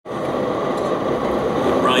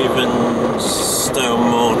Ravenstonedale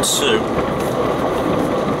Moor 2.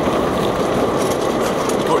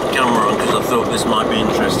 Put the camera on because I thought this might be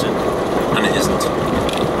interesting, and it isn't.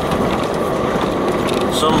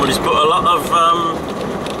 Somebody's put a lot of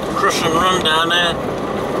crush and run down there.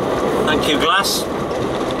 Thank you, Glass.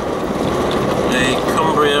 The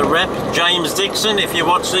Cumbria rep, James Dixon, if you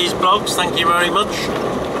watch these blogs, thank you very much.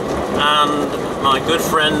 And my good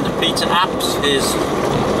friend Peter Apps, his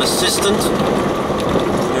assistant,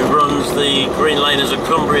 who runs the Green Laners of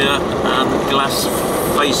Cumbria and Glass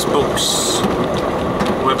Facebook's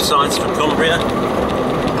websites for Cumbria.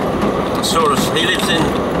 He lives in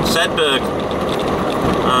Sedberg,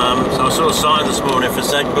 so I saw a sign this morning for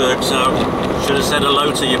Sedberg, so should have said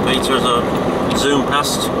hello to you, Peter, as I zoomed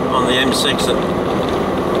past on the M6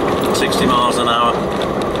 at 60 miles an hour.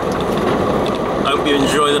 Hope you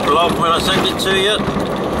enjoy the blog when I send it to you.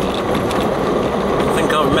 I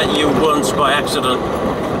think I've met you once by accident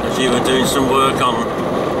as you were doing some work on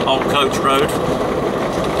Old Coach Road.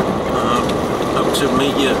 Hope to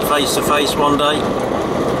meet you face to face one day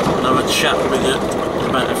and have a chat with you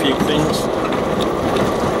about a few things.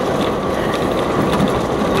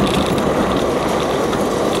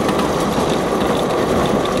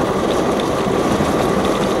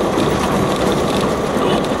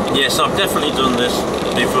 Yes, I've definitely done this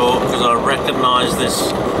before because I recognise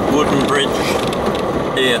this wooden bridge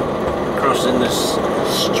here crossing this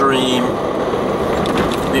stream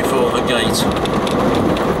before the gate.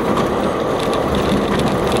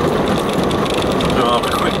 So I'll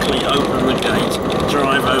quickly open the gate,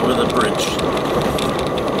 drive over the bridge.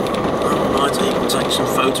 I might even take some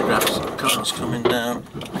photographs of the cars coming down.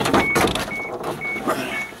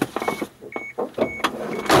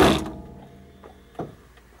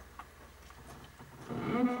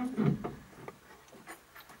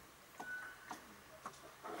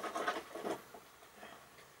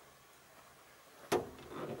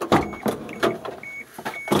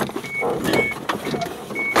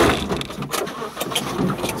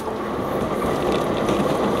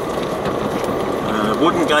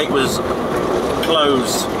 Wooden gate was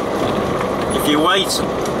closed. If you wait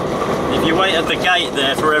at the gate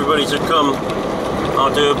there for everybody to come,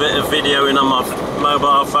 I'll do a bit of videoing on my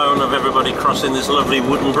mobile phone of everybody crossing this lovely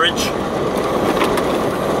wooden bridge.